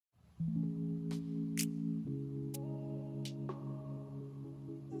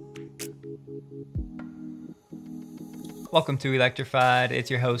Welcome to Electrified. It's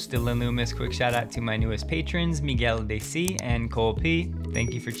your host, Dylan Loomis. Quick shout out to my newest patrons, Miguel DC and Cole P.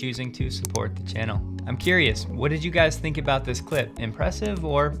 Thank you for choosing to support the channel. I'm curious, what did you guys think about this clip? Impressive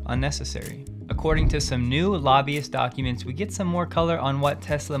or unnecessary? According to some new lobbyist documents, we get some more color on what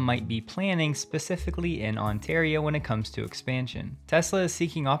Tesla might be planning specifically in Ontario when it comes to expansion. Tesla is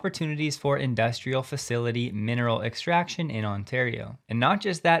seeking opportunities for industrial facility mineral extraction in Ontario. And not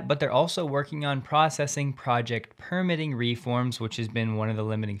just that, but they're also working on processing project permitting reforms, which has been one of the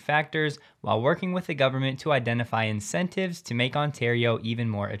limiting factors, while working with the government to identify incentives to make Ontario even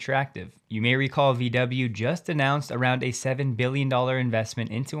more attractive. You may recall VW just announced around a $7 billion investment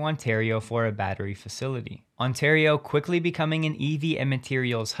into Ontario for a battery facility. Ontario quickly becoming an EV and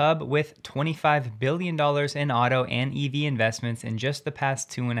materials hub with $25 billion in auto and EV investments in just the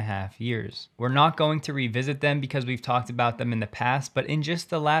past 2.5 years. We're not going to revisit them because we've talked about them in the past, but in just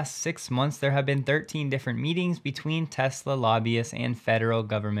the last 6 months, there have been 13 different meetings between Tesla lobbyists and federal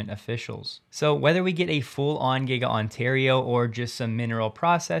government officials. So whether we get a full-on Giga Ontario or just some mineral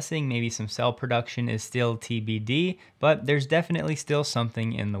processing, maybe some cell production is still TBD, but there's definitely still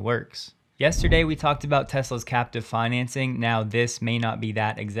something in the works. Yesterday, we talked about Tesla's captive financing. Now, this may not be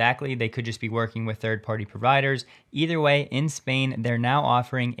that exactly. They could just be working with third-party providers. Either way, in Spain, they're now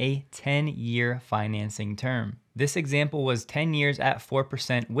offering a 10-year financing term. This example was 10 years at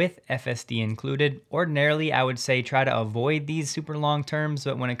 4% with FSD included. Ordinarily, I would say try to avoid these super long terms,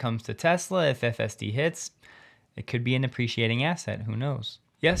 but when it comes to Tesla, if FSD hits, it could be an appreciating asset, who knows?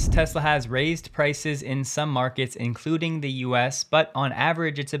 Yes, Tesla has raised prices in some markets, including the US, but on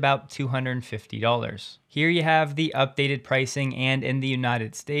average, it's about $250. Here you have the updated pricing, and in the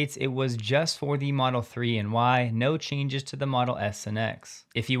United States, it was just for the Model 3 and Y, no changes to the Model S and X.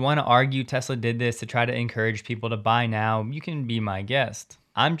 If you want to argue Tesla did this to try to encourage people to buy now, you can be my guest.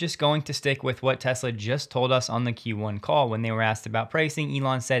 I'm just going to stick with what Tesla just told us on the Q1 call. When they were asked about pricing,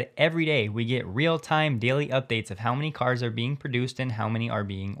 Elon said, every day we get real-time daily updates of how many cars are being produced and how many are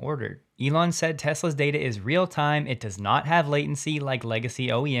being ordered. Elon said Tesla's data is real-time, it does not have latency like legacy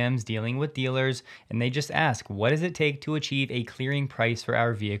OEMs dealing with dealers, and they just ask, what does it take to achieve a clearing price for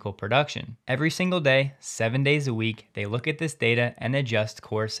our vehicle production? Every single day, 7 days a week, they look at this data and adjust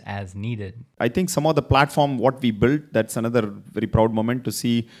course as needed. I think some of the platform, what we built, that's another very proud moment to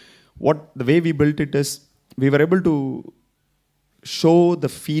see what the way we built it is, we were able to show the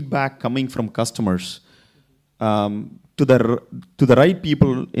feedback coming from customers to the right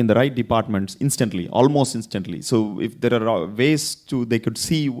people in the right departments instantly, almost instantly. So if there are ways they could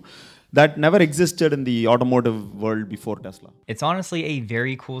see that never existed in the automotive world before Tesla. It's honestly a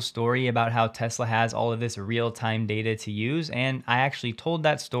very cool story about how Tesla has all of this real-time data to use, and I actually told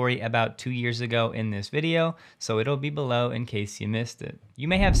that story about 2 years ago in this video, so it'll be below in case you missed it. You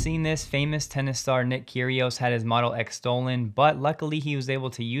may have seen this. Famous tennis star Nick Kyrgios had his Model X stolen, but luckily he was able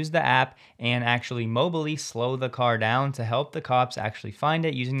to use the app and actually mobily slow the car down to help the cops actually find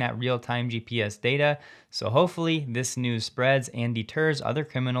it using that real-time GPS data. So hopefully this news spreads and deters other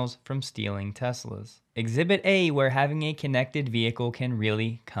criminals from stealing Teslas. Exhibit A, where having a connected vehicle can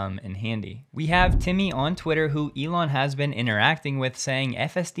really come in handy. We have Timmy on Twitter, who Elon has been interacting with, saying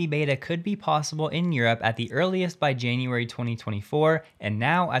FSD beta could be possible in Europe at the earliest by January 2024, and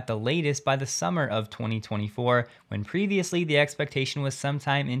now at the latest by the summer of 2024, when previously the expectation was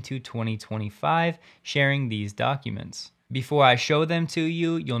sometime into 2025, sharing these documents. Before I show them to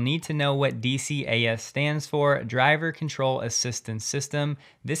you, you'll need to know what DCAS stands for, Driver Control Assistance System.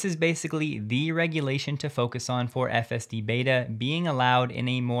 This is basically the regulation to focus on for FSD beta being allowed in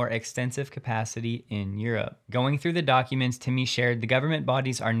a more extensive capacity in Europe. Going through the documents Timmy shared, the government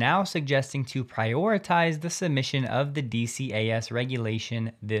bodies are now suggesting to prioritize the submission of the DCAS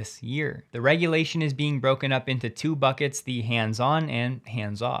regulation this year. The regulation is being broken up into two buckets, the hands-on and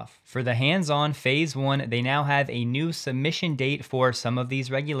hands-off. For the hands-on phase 1, they now have a new submission date for some of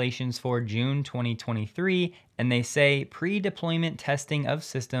these regulations for June 2023, and they say pre-deployment testing of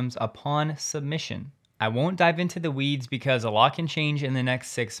systems upon submission. I won't dive into the weeds because a lot can change in the next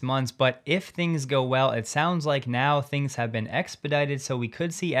 6 months, but if things go well, it sounds like now things have been expedited, so we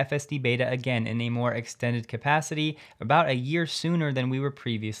could see FSD beta again in a more extended capacity about a year sooner than we were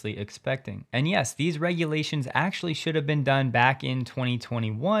previously expecting. And yes, these regulations actually should have been done back in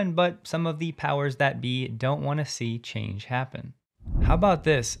 2021, but some of the powers that be don't want to see change happen. How about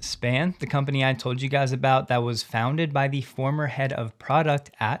this? Span, the company I told you guys about that was founded by the former head of product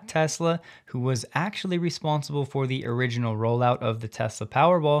at Tesla, who was actually responsible for the original rollout of the Tesla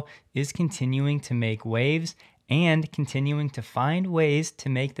Powerwall, is continuing to make waves and continuing to find ways to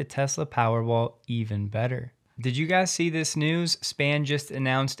make the Tesla Powerwall even better. Did you guys see this news? Span just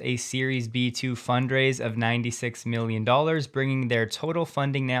announced a Series B2 fundraise of $96 million, bringing their total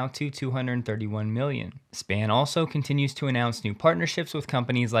funding now to $231 million. Span also continues to announce new partnerships with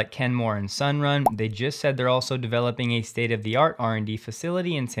companies like Kenmore and Sunrun. They just said they're also developing a state-of-the-art R&D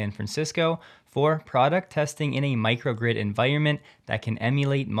facility in San Francisco for product testing in a microgrid environment that can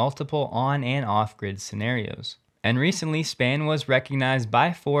emulate multiple on and off-grid scenarios. And recently, Span was recognized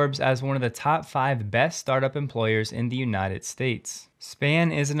by Forbes as one of the top 5 best startup employers in the United States.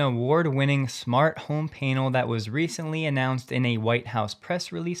 Span is an award-winning smart home panel that was recently announced in a White House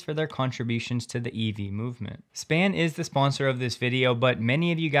press release for their contributions to the EV movement. Span is the sponsor of this video, but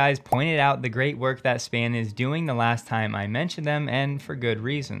many of you guys pointed out the great work that Span is doing the last time I mentioned them, and for good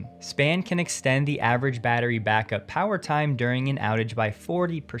reason. Span can extend the average battery backup power time during an outage by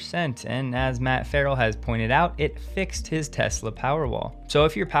 40%, and as Matt Farrell has pointed out, it fixed his Tesla Powerwall. So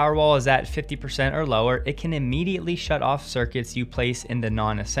if your Powerwall is at 50% or lower, it can immediately shut off circuits you place in the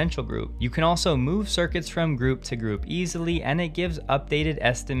non-essential group. You can also move circuits from group to group easily, and it gives updated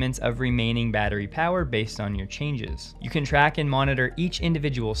estimates of remaining battery power based on your changes. You can track and monitor each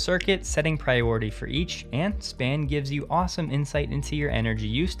individual circuit, setting priority for each, and Span gives you awesome insight into your energy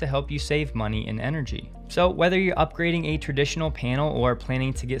use to help you save money and energy. So whether you're upgrading a traditional panel or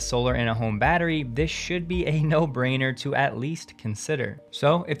planning to get solar and a home battery, this should be a no-brainer to at least consider.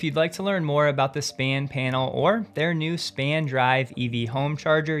 So if you'd like to learn more about the Span panel or their new Span Drive EV home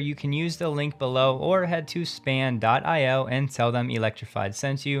charger, you can use the link below or head to span.io and tell them Electrified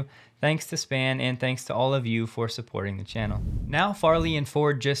sent you. Thanks to Span, and thanks to all of you for supporting the channel. Now Farley and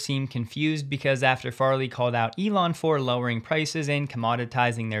Ford just seem confused because after Farley called out Elon for lowering prices and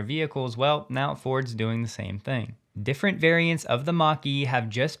commoditizing their vehicles, well, now Ford's doing the same thing. Different variants of the Mach-E have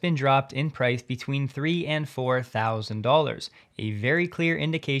just been dropped in price between $3,000 and $4,000, a very clear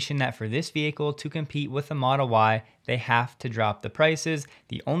indication that for this vehicle to compete with the Model Y, they have to drop the prices.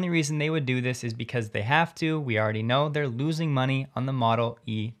 The only reason they would do this is because they have to. We already know they're losing money on the Model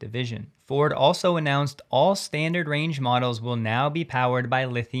E division. Ford also announced all standard range models will now be powered by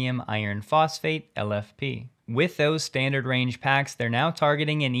lithium iron phosphate, LFP. With those standard range packs, they're now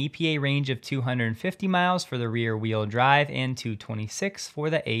targeting an EPA range of 250 miles for the rear wheel drive and 226 for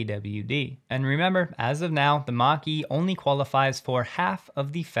the AWD. And remember, as of now, the Mach-E only qualifies for half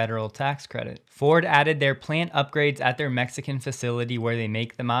of the federal tax credit. Ford added their plant upgrades at their Mexican facility where they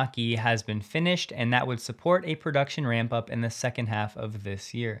make the Mach-E has been finished, and that would support a production ramp up in the second half of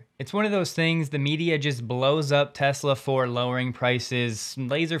this year. It's one of those things, the media just blows up Tesla for lowering prices,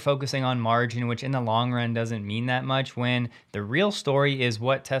 laser focusing on margin, which in the long run doesn't mean that much, when the real story is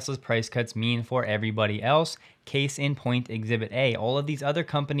what Tesla's price cuts mean for everybody else. Case in point, Exhibit A, all of these other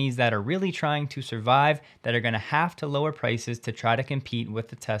companies that are really trying to survive that are going to have to lower prices to try to compete with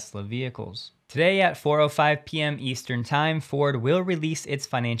the Tesla vehicles. Today at 4:05 p.m. Eastern Time, Ford will release its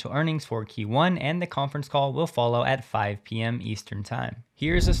financial earnings for Q1, and the conference call will follow at 5 p.m. Eastern Time.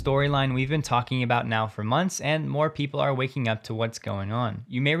 Here's a storyline we've been talking about now for months, and more people are waking up to what's going on.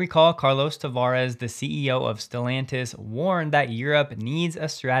 You may recall Carlos Tavares, the CEO of Stellantis, warned that Europe needs a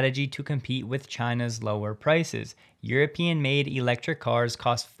strategy to compete with China's lower prices. European-made electric cars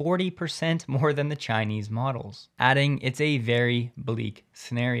cost 40% more than the Chinese models, adding it's a very bleak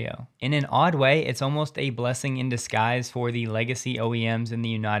scenario. In an odd way, it's almost a blessing in disguise for the legacy OEMs in the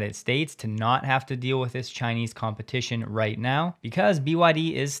United States to not have to deal with this Chinese competition right now, because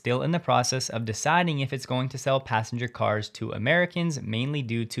BYD is still in the process of deciding if it's going to sell passenger cars to Americans, mainly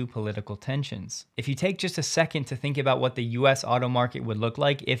due to political tensions. If you take just a second to think about what the US auto market would look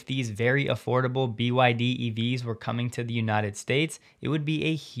like if these very affordable BYD EVs were coming to the United States, it would be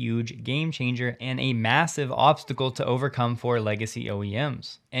a huge game changer and a massive obstacle to overcome for legacy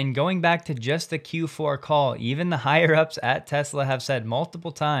OEMs. And going back to just the Q4 call, even the higher ups at Tesla have said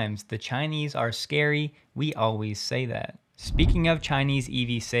multiple times, the Chinese are scary. We always say that. Speaking of Chinese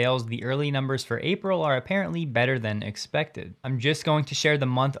EV sales, the early numbers for April are apparently better than expected. I'm just going to share the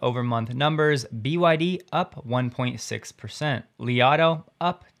month-over-month numbers. BYD up 1.6%. Li Auto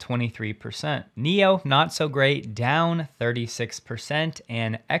up 23%. NIO not so great, down 36%,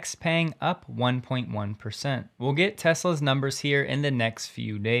 and XPeng up 1.1%. We'll get Tesla's numbers here in the next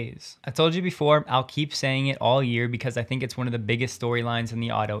few days. I told you before, I'll keep saying it all year because I think it's one of the biggest storylines in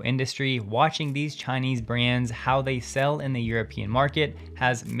the auto industry. Watching these Chinese brands, how they sell in the European market,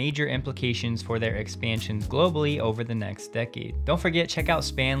 has major implications for their expansions globally over the next decade. Don't forget, check out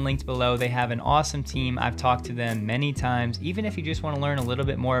Span linked below. They have an awesome team. I've talked to them many times. Even if you just want to learn a little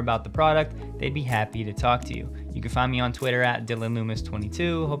bit more about the product, they'd be happy to talk to you. You can find me on Twitter at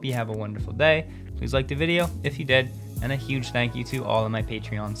DylanLoomis22. Hope you have a wonderful day. Please like the video if you did, and a huge thank you to all of my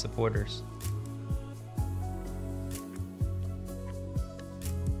Patreon supporters.